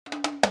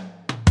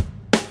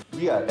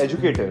We are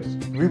educators.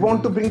 We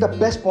want to bring the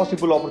best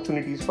possible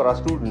opportunities for our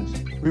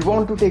students. We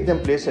want to take them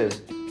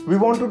places. We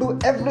want to do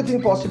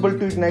everything possible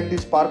to ignite the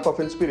spark of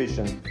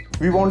inspiration.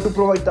 We want to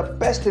provide the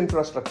best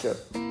infrastructure.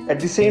 At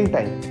the same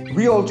time,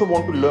 we also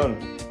want to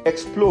learn,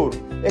 explore,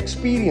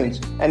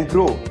 experience, and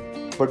grow.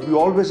 But we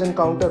always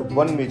encounter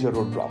one major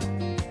roadblock: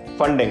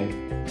 funding.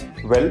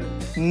 Well,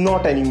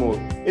 not anymore.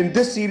 In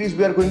this series,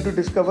 we are going to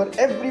discover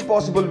every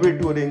possible way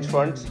to arrange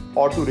funds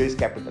or to raise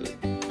capital.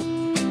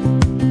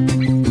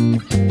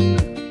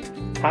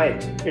 Hi,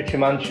 it's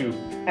Himanshu,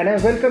 and I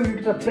welcome you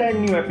to the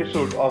brand new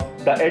episode of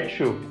the TEDS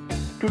Show.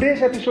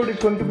 Today's episode is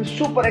going to be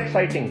super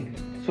exciting,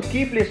 so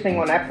keep listening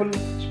on Apple,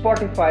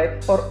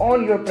 Spotify, or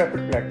on your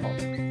preferred platform.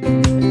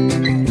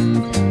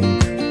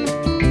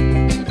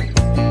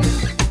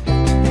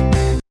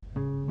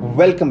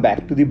 Welcome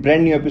back to the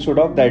brand new episode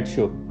of that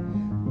show.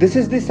 This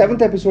is the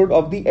 7th episode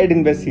of the Ed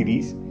Invest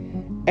series,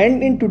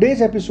 and in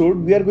today's episode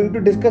we are going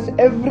to discuss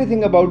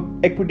everything about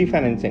equity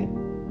financing.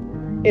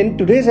 In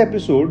today's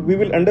episode, we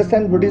will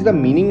understand what is the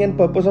meaning and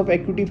purpose of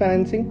equity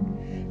financing,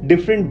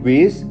 different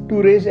ways to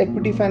raise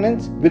equity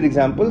finance with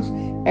examples,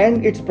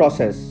 and its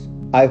process.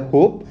 I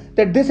hope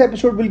that this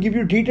episode will give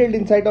you detailed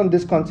insight on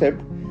this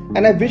concept,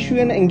 and I wish you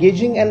an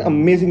engaging and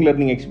amazing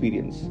learning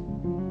experience.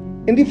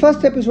 In the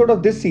first episode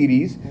of this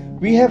series,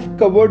 we have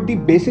covered the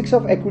basics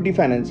of equity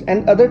finance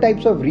and other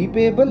types of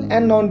repayable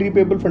and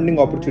non-repayable funding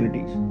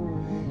opportunities.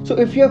 So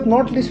if you have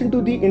not listened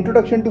to the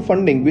introduction to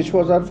funding, which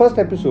was our first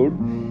episode,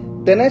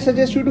 then I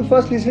suggest you to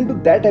first listen to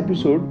that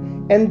episode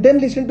and then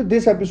listen to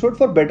this episode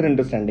for better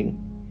understanding.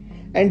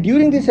 And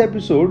during this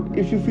episode,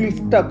 if you feel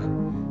stuck,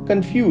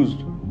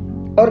 confused,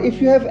 or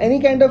if you have any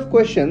kind of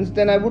questions,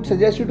 then I would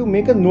suggest you to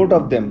make a note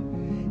of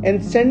them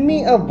and send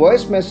me a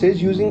voice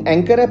message using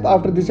Anchor app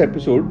after this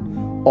episode.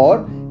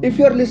 Or if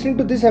you are listening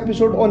to this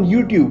episode on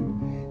YouTube,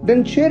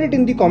 then share it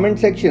in the comment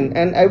section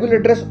and I will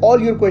address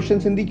all your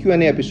questions in the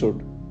Q&A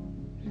episode.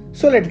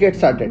 So let's get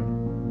started.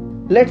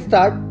 Let's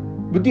start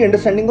with the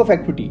understanding of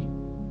equity.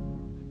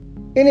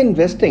 In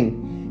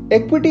investing,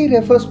 equity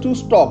refers to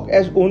stock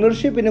as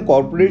ownership in a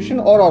corporation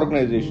or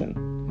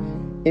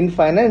organization. In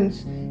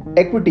finance,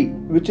 equity,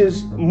 which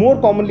is more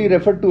commonly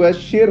referred to as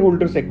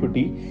shareholders'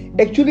 equity,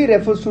 actually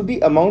refers to the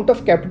amount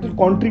of capital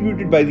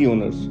contributed by the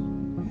owners.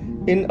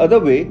 In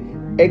other way,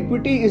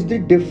 equity is the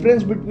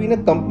difference between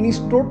a company's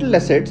total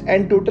assets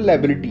and total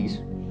liabilities,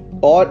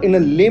 or in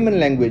a layman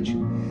language,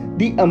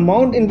 the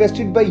amount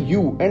invested by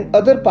you and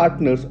other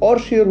partners or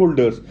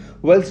shareholders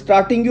while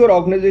starting your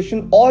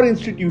organization or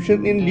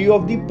institution in lieu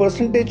of the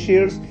percentage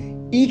shares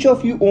each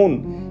of you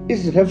own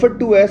is referred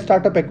to as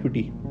startup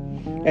equity.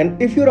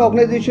 And if your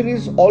organization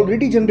is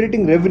already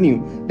generating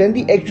revenue, then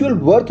the actual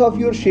worth of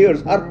your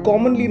shares are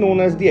commonly known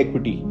as the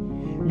equity,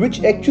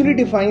 which actually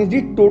defines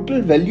the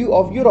total value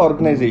of your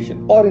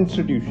organization or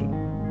institution.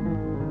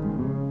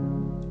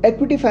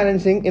 Equity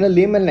financing in a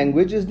layman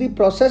language is the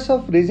process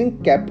of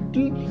raising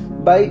capital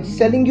by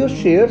selling your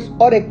shares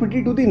or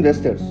equity to the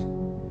investors.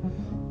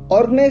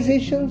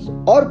 Organizations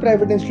or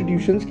private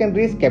institutions can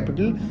raise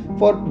capital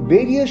for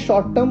various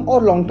short-term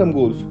or long-term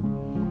goals.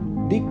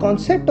 The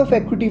concept of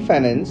equity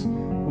finance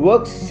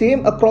works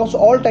same across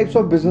all types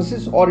of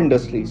businesses or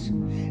industries.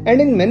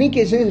 And in many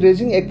cases,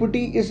 raising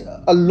equity is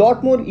a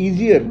lot more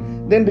easier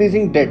than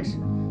raising debts.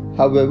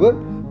 However,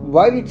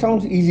 while it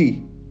sounds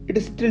easy, it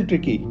is still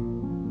tricky.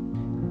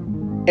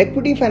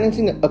 Equity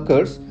financing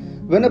occurs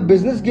when a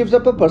business gives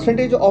up a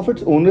percentage of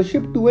its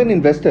ownership to an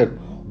investor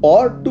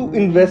or to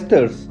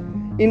investors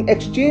in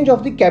exchange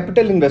of the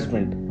capital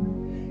investment.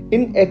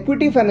 In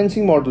equity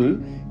financing model,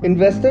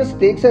 investors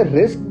takes a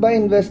risk by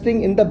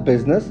investing in the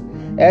business,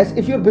 as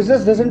if your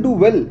business doesn't do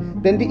well,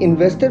 then the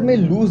investor may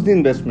lose the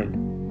investment.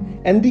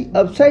 And the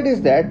upside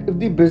is that if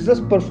the business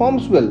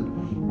performs well,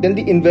 then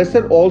the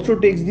investor also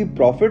takes the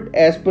profit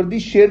as per the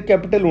share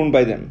capital owned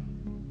by them.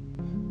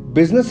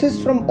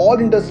 Businesses from all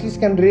industries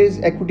can raise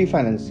equity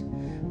finance,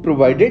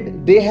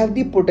 provided they have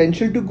the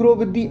potential to grow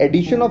with the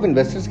addition of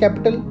investors'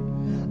 capital.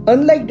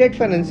 Unlike debt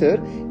financer,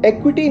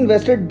 equity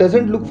investor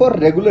doesn't look for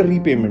regular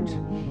repayments.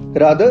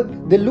 Rather,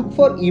 they look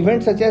for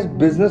events such as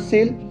business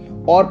sale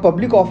or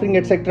public offering,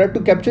 etc.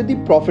 to capture the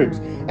profits.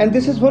 And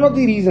this is one of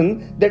the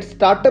reasons that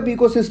startup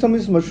ecosystem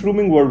is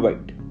mushrooming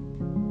worldwide.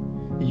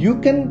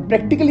 You can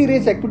practically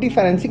raise equity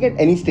financing at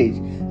any stage,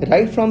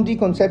 right from the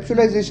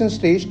conceptualization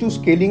stage to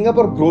scaling up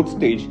or growth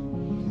stage.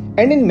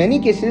 And in many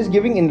cases,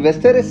 giving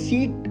investor a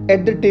seat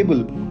at the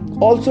table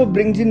also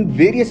brings in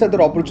various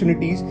other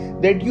opportunities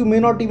that you may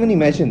not even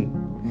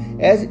imagine,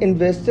 as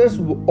investors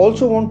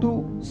also want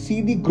to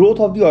see the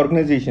growth of the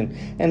organization,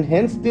 and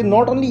hence they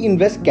not only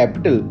invest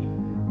capital,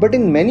 but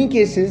in many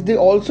cases they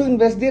also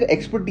invest their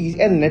expertise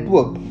and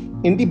network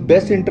in the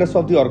best interest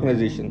of the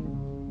organization.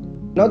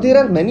 Now, there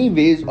are many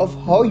ways of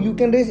how you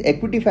can raise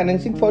equity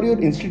financing for your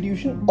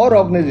institution or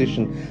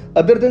organization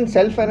other than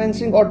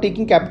self-financing or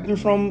taking capital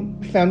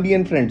from family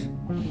and friends.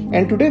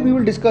 And today we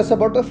will discuss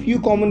about a few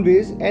common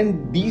ways,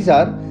 and these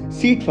are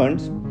seed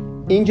funds,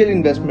 angel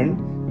investment,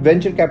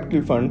 venture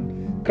capital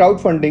fund,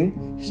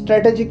 crowdfunding,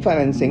 strategic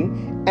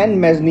financing, and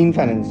mezzanine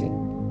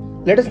financing.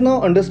 Let us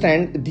now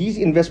understand these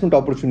investment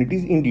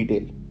opportunities in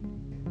detail.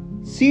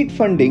 Seed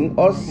funding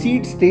or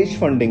seed stage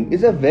funding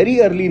is a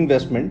very early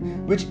investment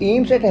which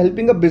aims at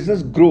helping a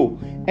business grow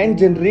and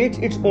generates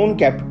its own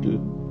capital.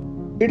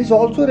 It is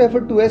also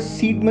referred to as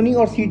seed money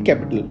or seed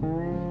capital.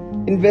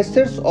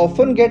 Investors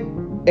often get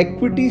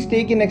equity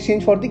stake in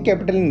exchange for the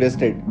capital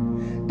invested.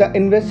 The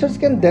investors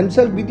can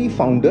themselves be the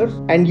founders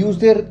and use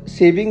their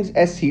savings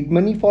as seed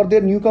money for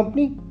their new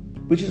company,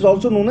 which is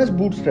also known as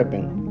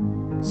bootstrapping.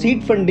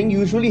 Seed funding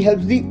usually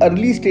helps the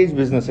early stage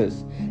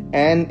businesses.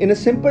 And in a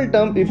simple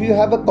term, if you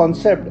have a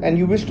concept and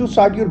you wish to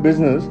start your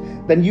business,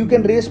 then you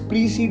can raise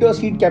pre-seed or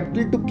seed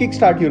capital to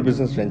kickstart your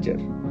business venture.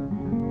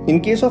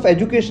 In case of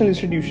educational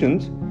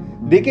institutions,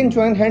 they can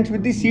join hands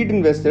with the seed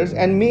investors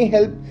and may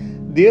help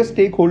their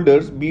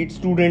stakeholders, be it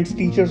students,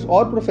 teachers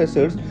or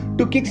professors,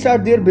 to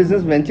kickstart their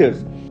business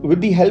ventures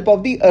with the help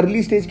of the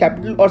early stage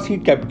capital or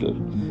seed capital.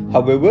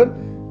 However,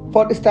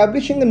 for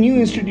establishing a new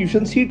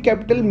institution, seed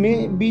capital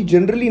may be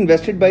generally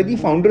invested by the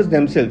founders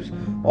themselves,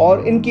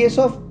 or in case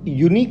of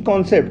unique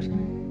concepts,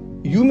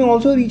 you may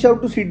also reach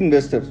out to seed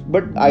investors.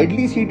 But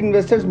ideally, seed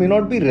investors may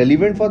not be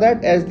relevant for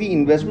that, as the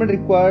investment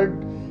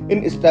required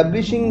in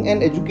establishing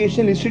an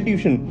educational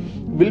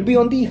institution will be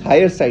on the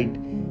higher side.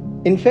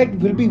 In fact,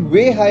 will be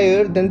way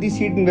higher than the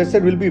seed investor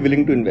will be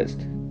willing to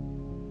invest.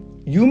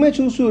 You may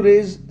choose to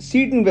raise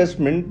seed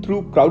investment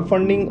through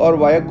crowdfunding or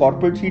via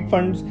corporate seed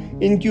funds,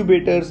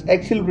 incubators,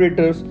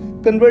 accelerators,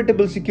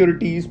 convertible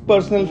securities,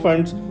 personal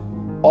funds,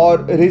 or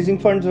raising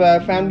funds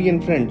via family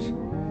and friends.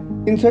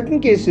 In certain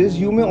cases,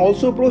 you may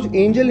also approach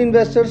angel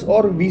investors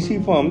or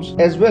VC firms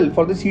as well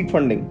for the seed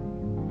funding.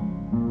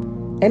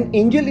 An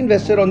angel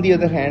investor, on the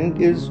other hand,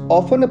 is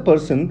often a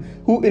person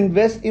who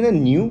invests in a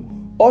new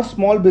or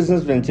small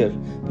business venture,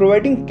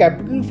 providing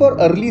capital for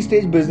early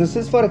stage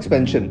businesses for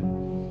expansion.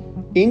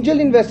 Angel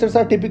investors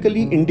are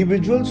typically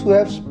individuals who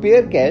have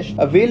spare cash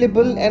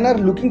available and are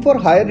looking for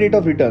higher rate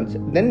of returns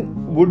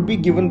than would be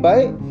given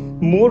by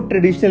more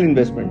traditional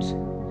investments.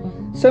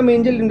 Some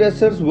angel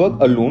investors work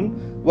alone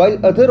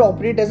while others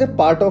operate as a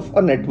part of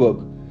a network.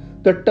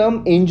 The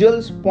term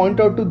angels point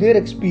out to their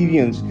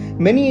experience.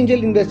 Many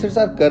angel investors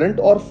are current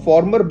or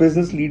former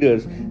business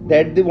leaders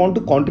that they want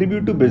to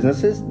contribute to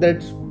businesses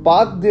that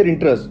spark their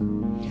interest.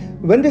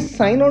 When they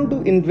sign on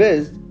to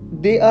invest,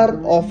 they are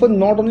often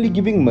not only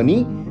giving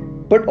money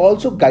but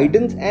also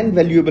guidance and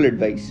valuable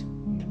advice.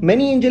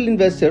 Many angel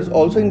investors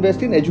also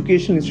invest in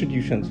educational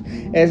institutions,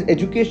 as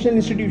educational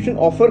institutions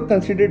often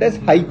considered as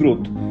high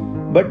growth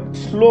but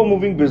slow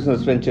moving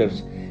business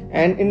ventures.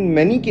 And in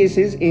many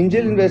cases,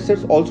 angel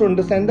investors also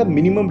understand the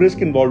minimum risk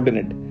involved in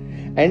it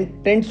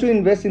and tends to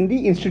invest in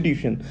the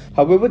institution.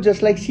 However,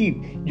 just like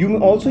seed, you may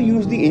also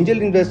use the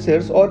angel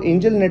investors or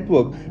angel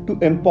network to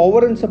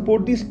empower and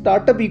support the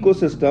startup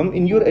ecosystem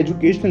in your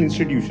educational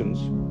institutions.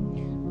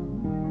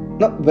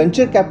 Now,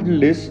 venture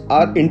capitalists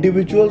are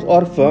individuals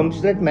or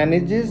firms that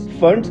manages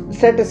funds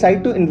set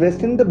aside to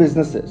invest in the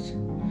businesses.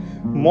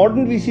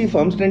 Modern VC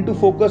firms tend to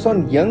focus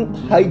on young,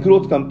 high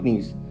growth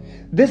companies.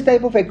 This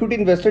type of equity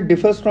investor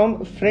differs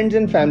from friends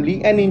and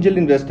family and angel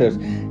investors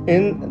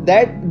in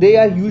that they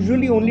are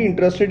usually only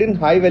interested in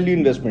high value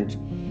investments,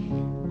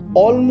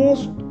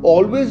 almost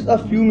always a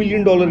few $1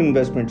 million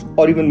investments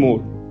or even more.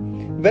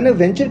 When a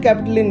venture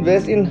capital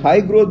invests in high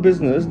growth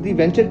business, the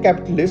venture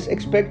capitalist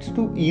expects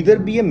to either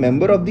be a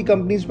member of the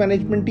company's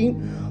management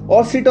team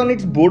or sit on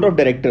its board of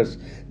directors,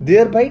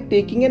 thereby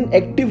taking an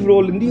active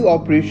role in the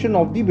operation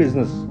of the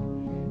business.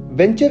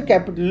 Venture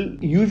capital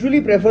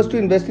usually prefers to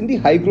invest in the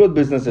high growth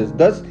businesses.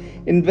 Thus,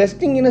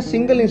 investing in a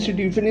single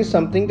institution is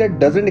something that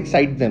doesn't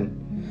excite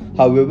them.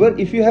 However,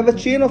 if you have a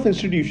chain of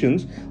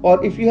institutions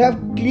or if you have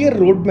clear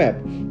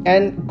roadmap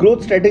and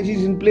growth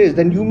strategies in place,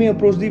 then you may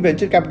approach the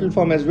venture capital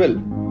firm as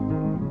well.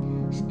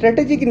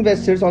 Strategic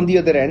investors, on the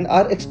other hand,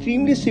 are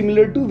extremely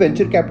similar to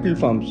venture capital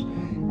firms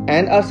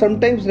and are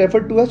sometimes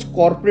referred to as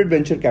corporate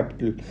venture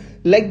capital.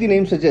 Like the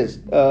name suggests,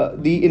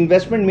 the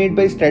investment made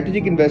by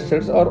strategic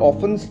investors are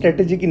often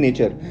strategic in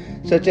nature,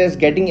 such as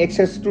getting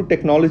access to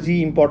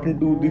technology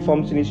important to the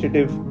firm's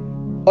initiative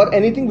or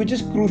anything which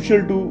is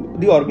crucial to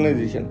the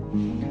organization.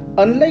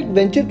 Unlike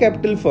venture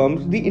capital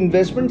firms, the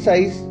investment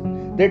size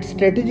that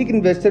strategic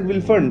investor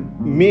will fund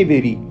may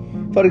vary.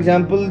 For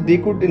example, they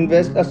could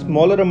invest a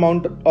smaller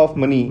amount of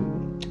money,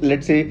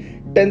 let's say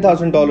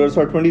 $10,000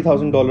 or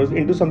 $20,000,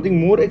 into something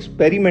more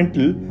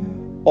experimental,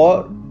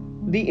 or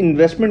the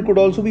investment could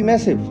also be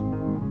massive.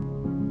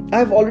 I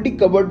have already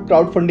covered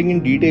crowdfunding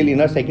in detail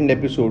in our second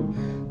episode,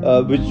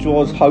 which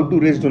was how to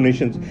raise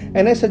donations,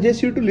 and I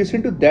suggest you to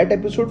listen to that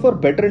episode for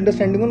better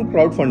understanding on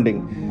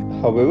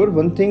crowdfunding. However,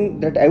 one thing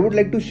that I would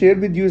like to share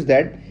with you is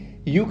that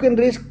you can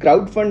raise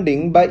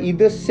crowdfunding by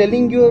either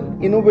selling your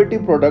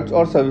innovative products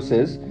or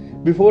services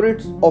before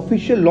its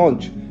official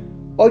launch,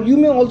 or you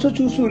may also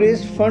choose to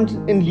raise funds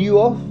in lieu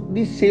of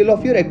the sale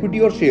of your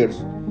equity or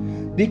shares.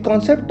 The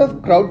concept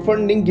of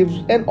crowdfunding gives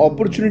an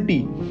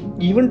opportunity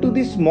even to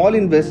the small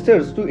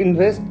investors to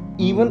invest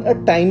even a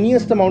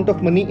tiniest amount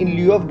of money in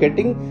lieu of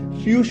getting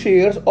few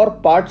shares or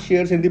part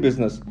shares in the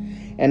business.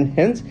 and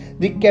hence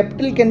the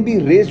capital can be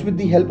raised with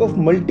the help of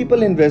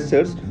multiple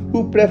investors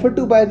who prefer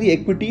to buy the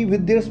equity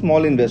with their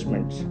small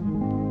investments.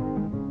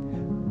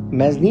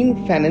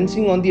 Mezzanine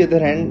financing, on the other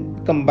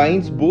hand,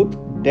 combines both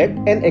debt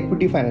and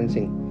equity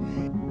financing.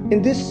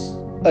 In this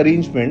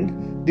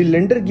arrangement, the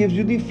lender gives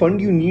you the fund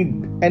you need,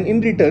 and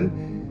in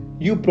return,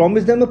 you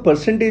promise them a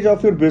percentage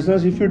of your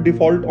business if you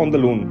default on the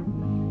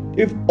loan.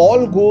 If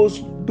all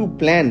goes to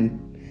plan,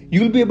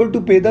 you will be able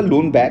to pay the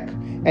loan back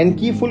and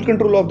keep full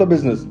control of the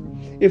business.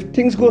 If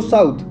things go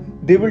south,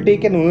 they will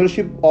take an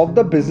ownership of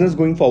the business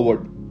going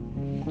forward.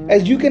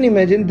 As you can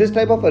imagine, this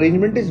type of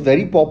arrangement is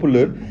very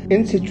popular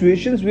in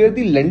situations where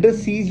the lender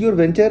sees your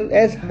venture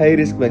as high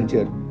risk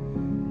venture.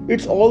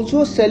 It's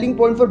also a selling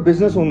point for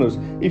business owners.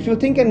 If you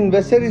think an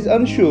investor is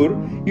unsure,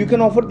 you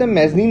can offer them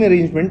mezzanine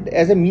arrangement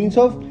as a means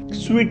of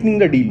sweetening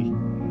the deal.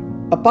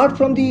 Apart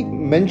from the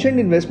mentioned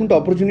investment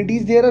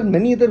opportunities, there are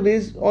many other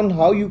ways on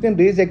how you can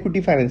raise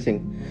equity financing.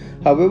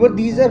 However,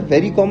 these are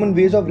very common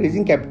ways of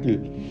raising capital.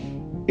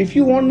 If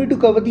you want me to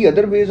cover the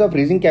other ways of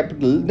raising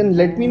capital, then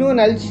let me know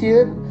and I'll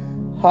share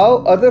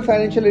how other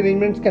financial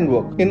arrangements can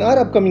work in our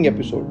upcoming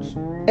episodes.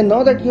 And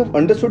now that you have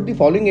understood the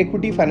following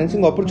equity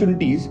financing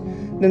opportunities,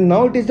 then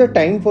now it is the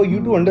time for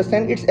you to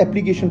understand its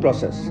application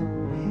process.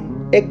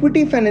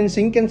 Equity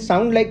financing can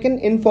sound like an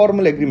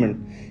informal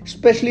agreement,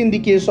 especially in the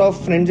case of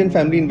friends and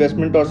family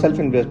investment or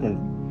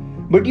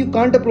self-investment. But you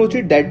can't approach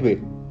it that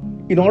way.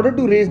 In order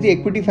to raise the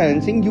equity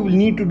financing, you will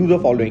need to do the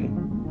following.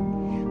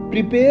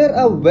 Prepare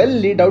a well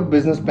laid out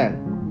business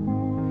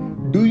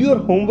plan. Do your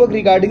homework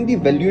regarding the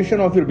valuation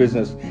of your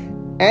business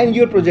and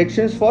your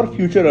projections for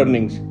future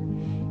earnings.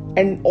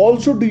 And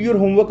also do your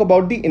homework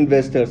about the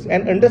investors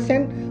and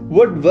understand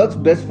what works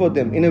best for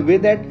them in a way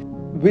that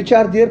which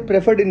are their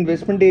preferred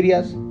investment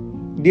areas,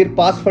 their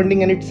past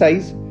funding and its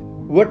size,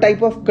 what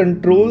type of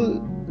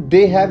control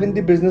they have in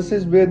the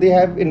businesses where they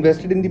have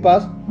invested in the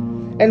past.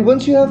 And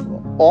once you have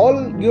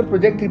all your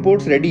project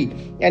reports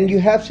ready and you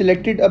have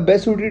selected a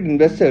best suited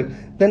investor,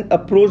 then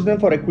approach them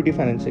for equity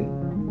financing.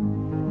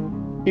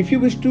 If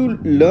you wish to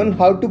learn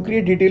how to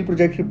create detailed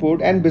project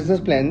report and business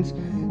plans,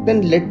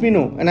 then let me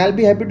know and I'll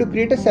be happy to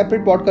create a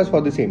separate podcast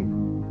for the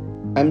same.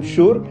 I'm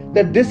sure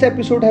that this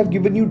episode have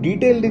given you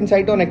detailed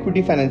insight on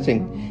equity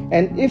financing,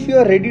 and if you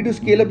are ready to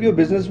scale up your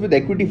business with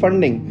equity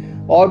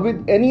funding or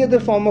with any other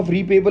form of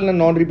repayable and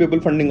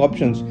non-repayable funding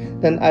options,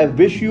 then I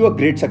wish you a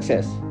great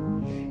success.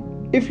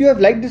 If you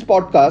have liked this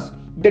podcast,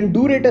 then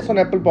do rate us on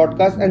Apple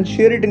Podcasts and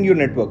share it in your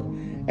network,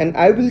 and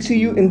I will see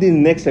you in the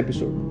next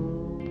episode.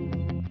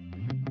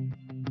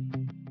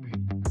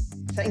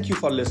 Thank you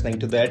for listening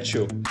to that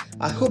show.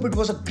 I hope it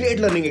was a great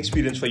learning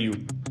experience for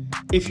you.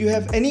 If you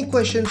have any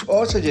questions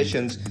or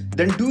suggestions,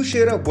 then do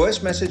share a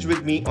voice message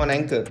with me on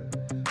Anchor.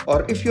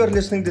 Or if you are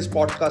listening to this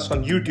podcast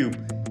on YouTube,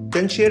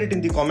 then share it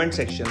in the comment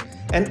section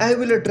and I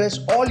will address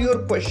all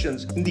your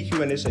questions in the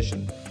Q&A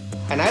session.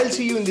 And I'll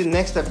see you in the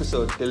next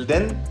episode. Till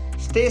then,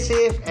 stay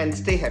safe and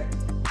stay happy.